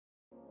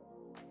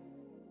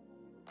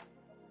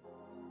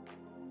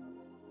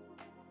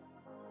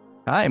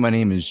Hi, my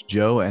name is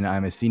Joe, and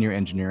I'm a senior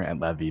engineer at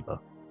Labviva.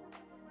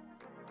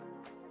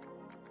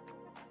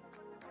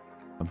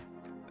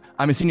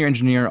 I'm a senior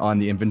engineer on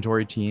the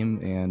inventory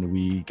team, and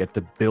we get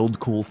to build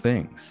cool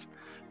things.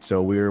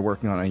 So we're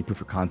working on a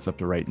proof of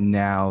concept right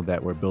now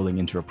that we're building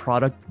into a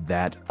product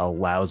that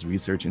allows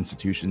research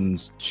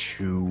institutions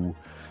to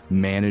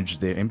manage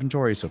their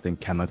inventory. So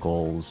think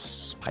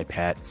chemicals,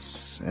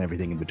 pipettes, and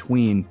everything in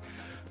between,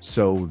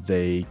 so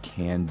they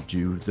can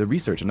do the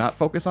research and not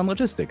focus on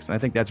logistics. And I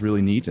think that's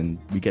really neat. And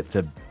we get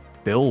to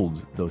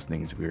build those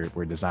things.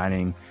 We're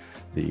designing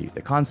the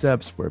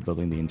concepts. We're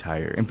building the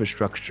entire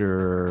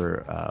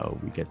infrastructure.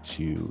 We get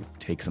to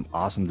take some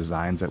awesome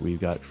designs that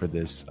we've got for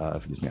this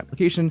new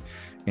application.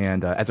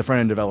 And as a front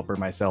end developer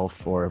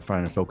myself, or a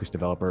front end focused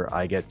developer,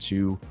 I get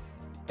to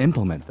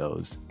implement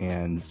those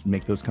and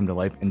make those come to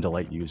life and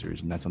delight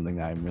users. And that's something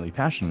that I'm really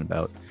passionate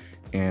about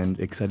and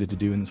excited to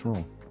do in this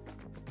role.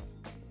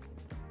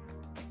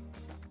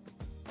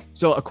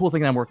 So a cool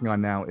thing that I'm working on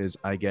now is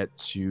I get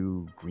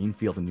to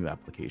greenfield a new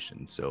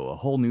application. So a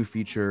whole new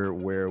feature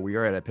where we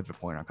are at a pivot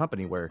point in our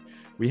company where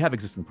we have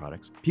existing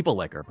products. People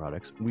like our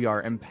products. We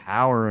are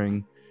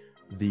empowering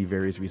the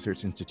various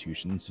research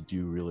institutions to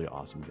do really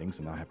awesome things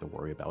and not have to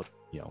worry about,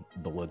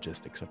 the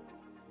logistics of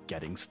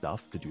getting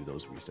stuff to do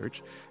those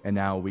research. And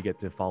now we get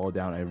to follow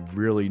down a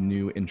really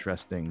new,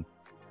 interesting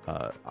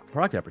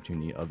product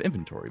opportunity of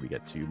inventory. We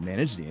get to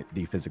manage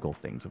the physical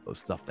things of those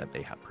stuff that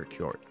they have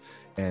procured,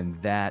 and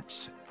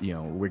that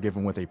we're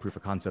given with a proof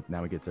of concept.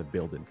 Now we get to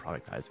build and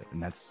productize it,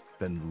 and that's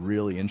been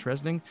really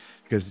interesting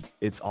because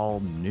it's all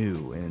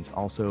new, and it's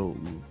also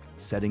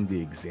setting the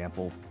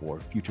example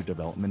for future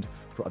development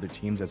for other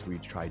teams as we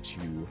try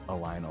to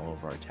align all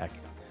of our tech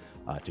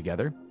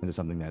together into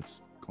something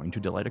that's going to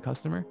delight a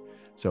customer.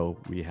 So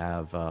we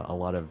have a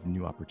lot of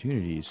new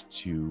opportunities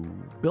to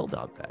build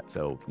out that.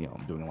 So,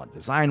 I'm doing a lot of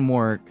design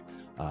work,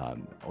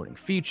 ordering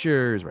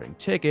features, writing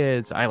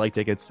tickets. I like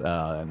tickets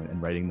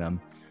and writing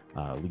them,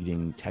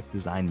 leading tech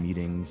design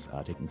meetings,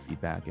 taking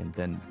feedback, and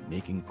then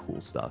making cool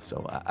stuff.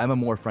 So I'm a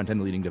more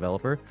front-end leading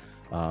developer.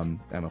 I'm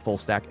a full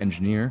stack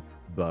engineer,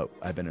 but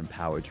I've been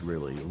empowered to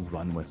really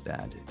run with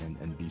that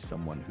and be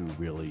someone who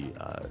really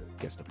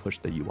gets to push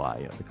the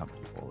UI of the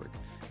company forward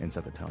and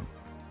set the tone.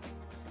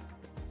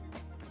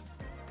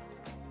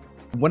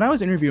 When I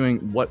was interviewing,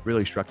 what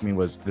really struck me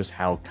was just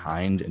how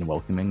kind and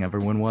welcoming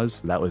everyone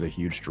was. That was a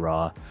huge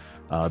draw.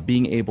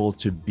 Being able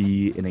to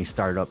be in a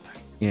startup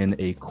in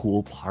a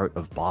cool part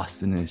of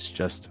Boston is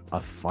just a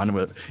fun.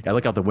 I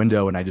look out the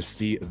window and I just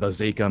see the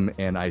Zachem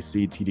and I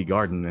see TD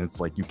Garden, and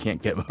it's like you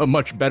can't get a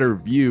much better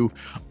view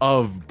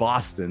of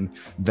Boston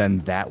than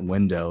that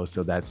window.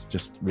 So that's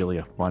just really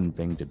a fun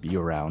thing to be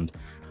around.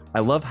 I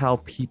love how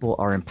people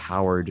are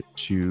empowered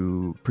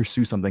to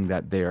pursue something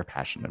that they are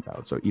passionate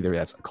about. So either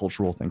that's a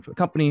cultural thing for the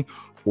company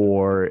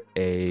or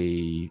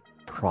a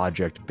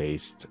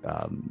project-based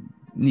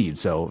need.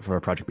 So for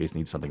a project-based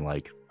need, something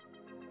like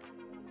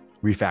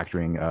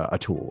refactoring a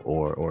tool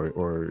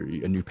or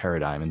a new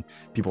paradigm, and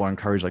people are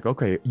encouraged, like,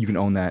 okay, you can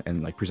own that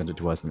and like present it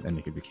to us and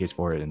make a good case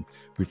for it. And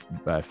we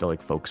feel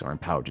like folks are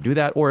empowered to do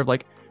that. Or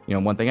like,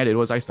 one thing I did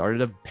was I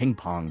started a ping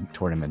pong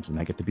tournament, and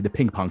I get to be the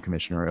ping pong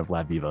commissioner of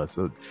Labviva.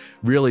 So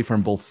really,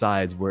 from both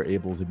sides, we're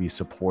able to be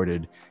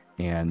supported,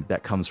 and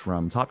that comes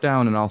from top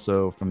down and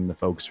also from the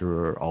folks who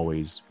are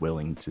always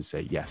willing to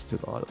say yes to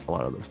a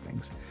lot of those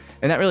things.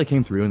 And that really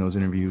came through in those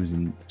interviews,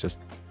 and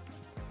just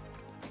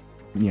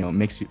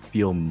makes you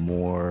feel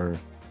more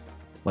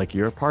like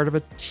you're a part of a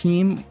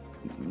team.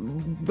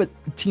 But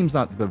team's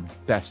not the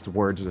best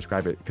word to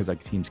describe it, because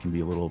like teams can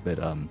be a little bit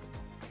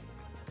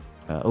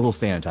a little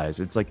sanitized.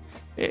 It's like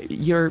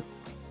you're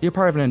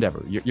part of an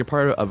endeavor. You're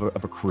part of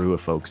a crew of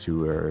folks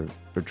who are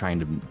trying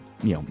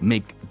to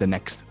make the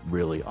next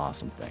really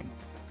awesome thing.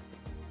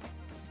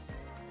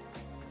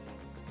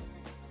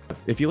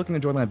 If you're looking to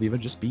join Labviva,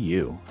 just be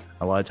you.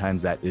 A lot of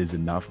times that is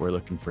enough. We're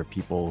looking for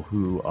people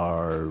who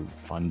are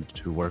fun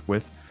to work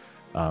with.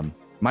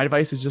 My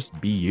advice is just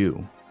be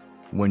you.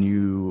 When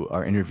you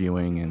are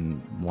interviewing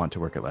and want to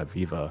work at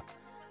Labviva,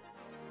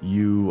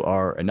 you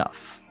are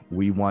enough.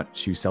 We want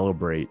to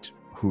celebrate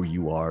who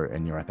you are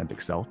and your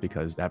authentic self,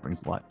 because that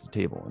brings a lot to the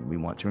table. And we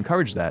want to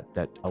encourage that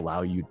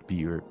allow you to be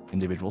your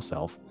individual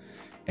self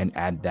and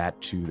add that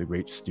to the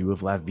great stew of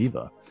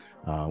Labviva.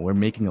 We're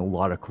making a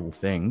lot of cool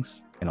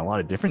things and a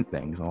lot of different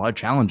things and a lot of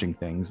challenging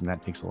things, and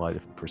that takes a lot of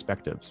different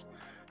perspectives.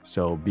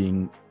 So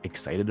being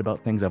excited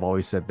about things, I've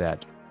always said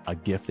that a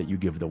gift that you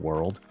give the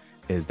world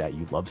is that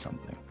you love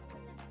something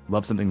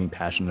being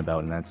passionate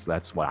about. And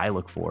that's what I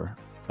look for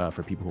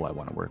people who I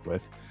want to work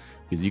with,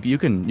 because you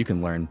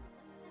can learn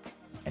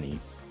any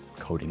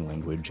coding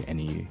language,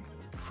 any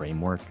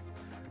framework,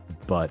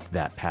 but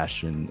that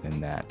passion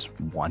and that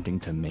wanting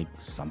to make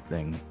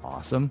something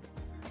awesome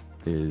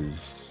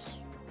is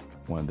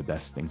one of the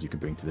best things you can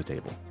bring to the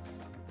table.